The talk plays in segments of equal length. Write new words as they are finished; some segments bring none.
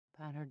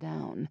sat her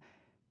down,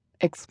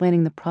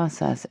 explaining the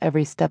process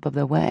every step of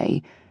the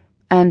way,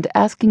 and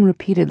asking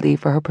repeatedly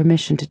for her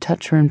permission to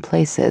touch her in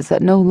places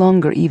that no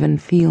longer even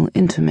feel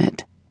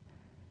intimate.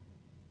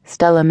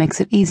 Stella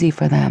makes it easy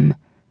for them.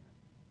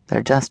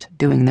 They're just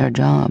doing their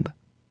job.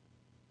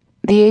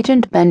 The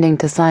agent bending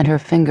to slide her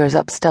fingers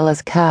up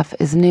Stella's calf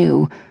is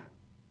new,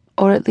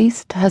 or at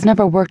least has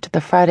never worked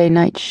the Friday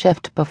night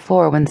shift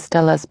before when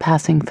Stella's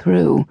passing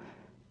through.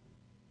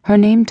 Her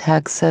name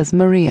tag says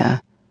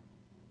Maria.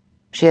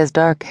 She has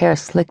dark hair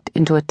slicked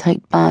into a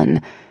tight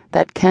bun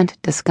that can't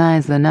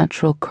disguise the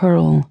natural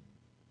curl.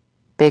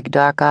 Big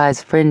dark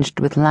eyes fringed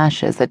with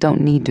lashes that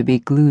don't need to be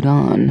glued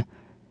on.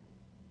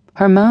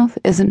 Her mouth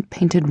isn't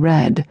painted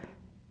red,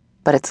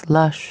 but it's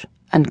lush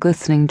and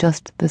glistening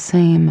just the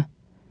same.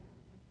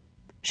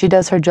 She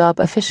does her job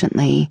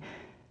efficiently,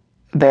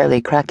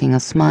 barely cracking a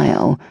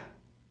smile,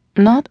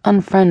 not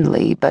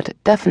unfriendly, but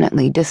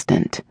definitely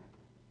distant.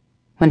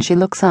 When she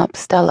looks up,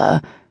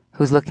 Stella,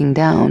 who's looking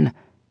down,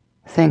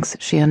 thinks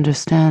she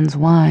understands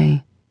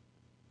why.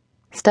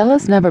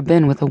 Stella's never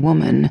been with a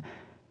woman,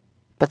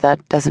 but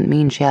that doesn't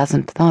mean she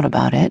hasn't thought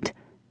about it.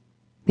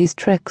 These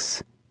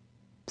tricks,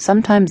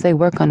 sometimes they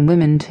work on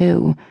women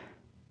too.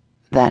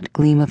 That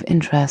gleam of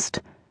interest,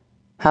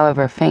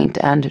 however faint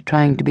and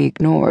trying to be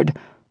ignored,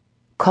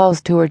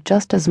 calls to her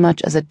just as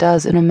much as it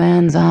does in a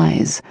man's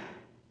eyes,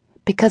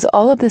 because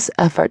all of this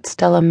effort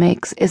Stella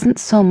makes isn't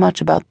so much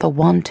about the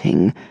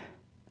wanting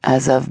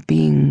as of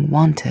being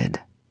wanted.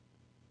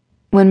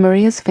 When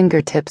Maria's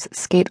fingertips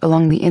skate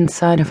along the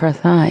inside of her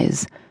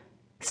thighs,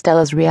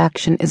 Stella's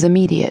reaction is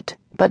immediate,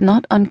 but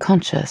not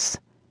unconscious.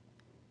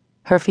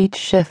 Her feet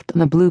shift on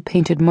the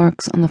blue-painted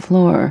marks on the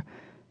floor,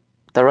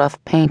 the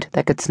rough paint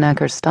that could snag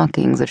her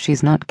stockings if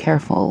she's not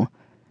careful.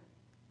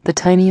 The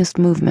tiniest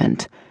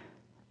movement,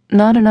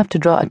 not enough to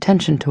draw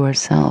attention to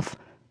herself,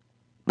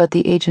 but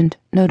the agent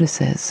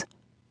notices.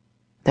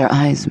 Their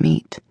eyes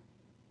meet.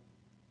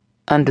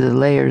 Under the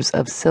layers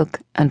of silk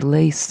and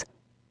lace,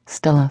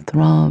 Stella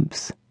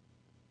throbs.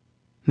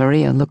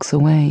 Maria looks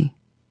away.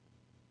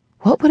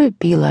 What would it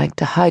be like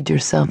to hide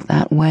yourself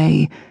that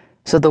way,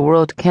 so the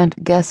world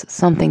can't guess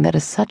something that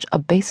is such a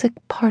basic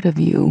part of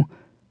you,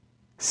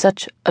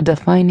 such a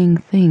defining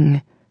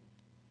thing?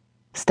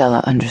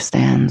 Stella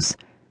understands.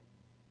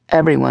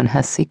 Everyone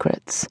has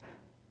secrets,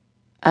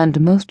 and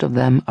most of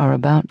them are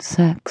about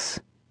sex.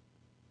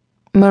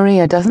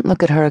 Maria doesn't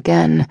look at her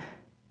again,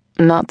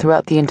 not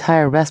throughout the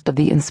entire rest of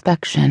the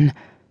inspection,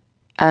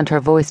 and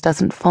her voice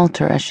doesn't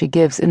falter as she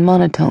gives in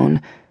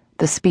monotone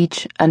the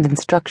speech and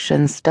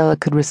instructions Stella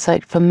could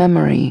recite from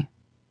memory.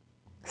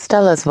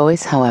 Stella's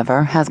voice,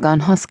 however, has gone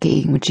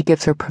husky when she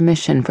gives her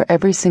permission for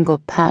every single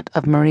pat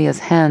of Maria's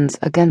hands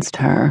against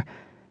her.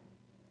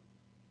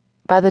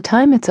 By the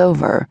time it's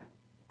over,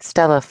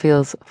 Stella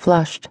feels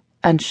flushed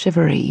and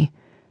shivery.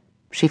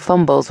 She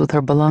fumbles with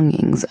her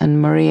belongings,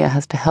 and Maria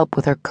has to help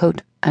with her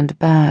coat and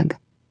bag.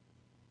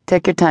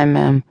 "Take your time,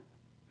 ma'am,"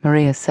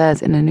 Maria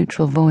says in a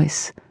neutral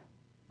voice.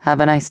 "Have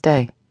a nice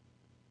day."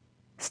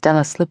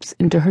 Stella slips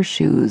into her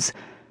shoes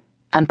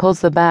and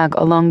pulls the bag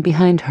along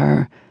behind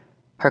her,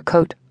 her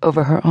coat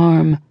over her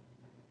arm.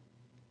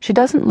 She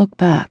doesn't look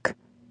back,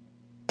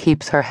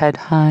 keeps her head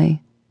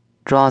high,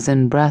 draws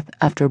in breath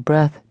after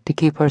breath to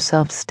keep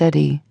herself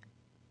steady.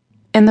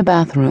 In the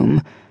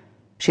bathroom,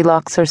 she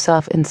locks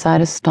herself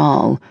inside a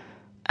stall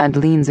and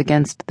leans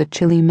against the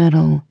chilly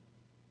metal,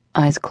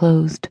 eyes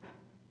closed,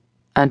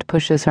 and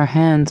pushes her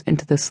hands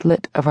into the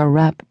slit of her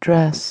wrap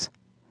dress.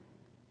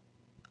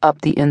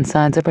 Up the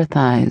insides of her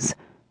thighs,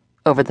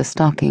 over the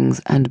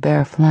stockings and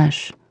bare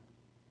flesh,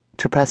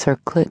 to press her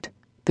clit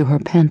through her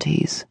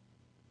panties.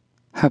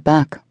 Her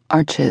back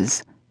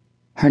arches,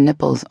 her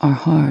nipples are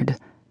hard.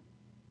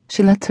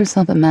 She lets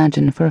herself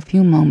imagine for a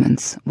few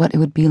moments what it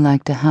would be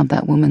like to have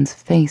that woman's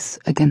face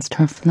against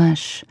her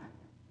flesh,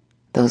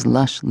 those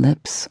lush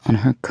lips on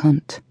her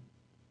cunt.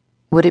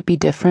 Would it be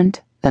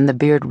different than the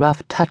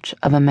beard-rough touch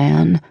of a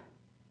man?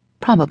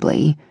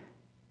 Probably.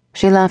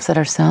 She laughs at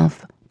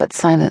herself, but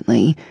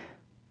silently,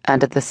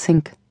 and at the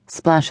sink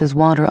splashes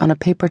water on a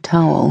paper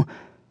towel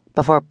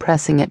before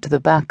pressing it to the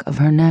back of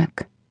her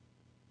neck.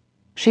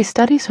 She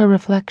studies her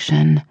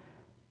reflection,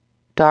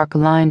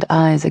 dark-lined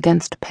eyes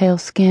against pale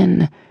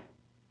skin,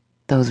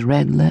 those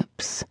red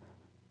lips.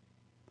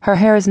 Her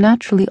hair is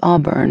naturally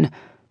auburn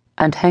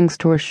and hangs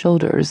to her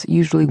shoulders,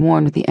 usually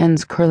worn with the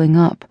ends curling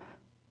up,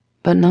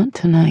 but not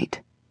tonight.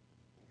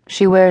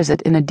 She wears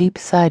it in a deep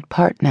side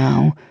part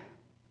now,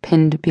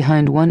 pinned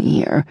behind one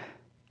ear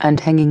and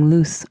hanging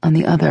loose on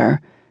the other.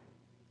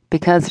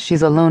 Because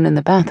she's alone in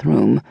the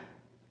bathroom,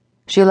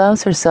 she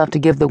allows herself to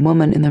give the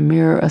woman in the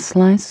mirror a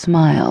sly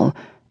smile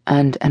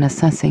and an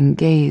assessing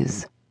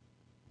gaze.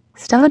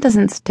 Stella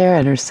doesn't stare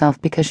at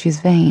herself because she's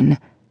vain.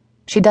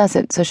 She does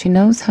it so she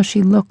knows how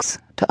she looks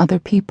to other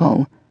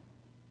people.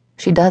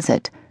 She does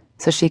it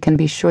so she can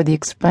be sure the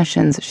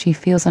expressions she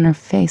feels on her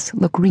face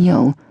look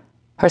real,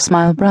 her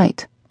smile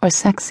bright or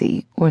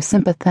sexy or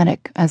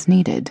sympathetic as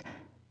needed,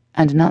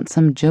 and not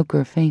some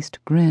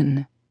joker-faced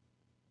grin.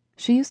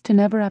 She used to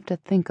never have to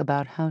think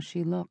about how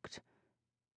she looked.